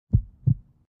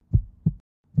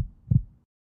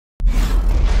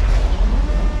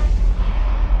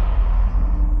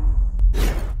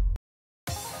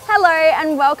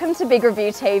and welcome to Big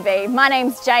Review TV. My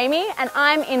name's Jamie and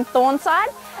I'm in Thorneside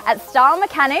at Style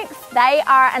Mechanics. They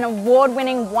are an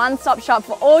award-winning one-stop shop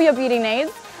for all your beauty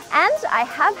needs, and I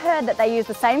have heard that they use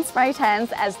the same spray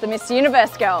tans as the Miss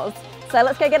Universe girls. So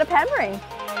let's go get a pampering.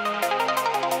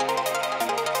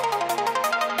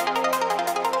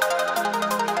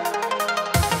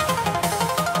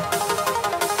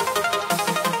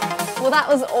 Well, that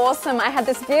was awesome. I had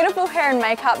this beautiful hair and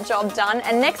makeup job done,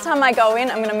 and next time I go in,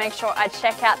 I'm going to make sure I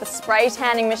check out the spray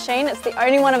tanning machine. It's the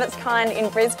only one of its kind in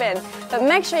Brisbane. But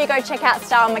make sure you go check out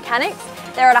Style Mechanics.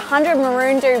 They're at 100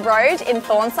 Mooroondu Road in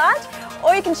Thorneside,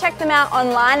 or you can check them out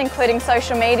online, including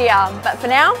social media. But for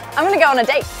now, I'm going to go on a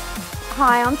date.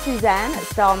 Hi, I'm Susanne at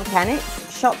Style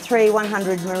Mechanics, Shop 3,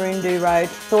 100 Mooroondu Road,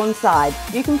 Thorneside.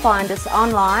 You can find us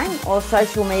online or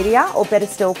social media, or better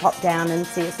still, pop down and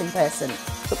see us in person.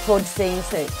 Look forward to seeing you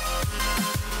soon.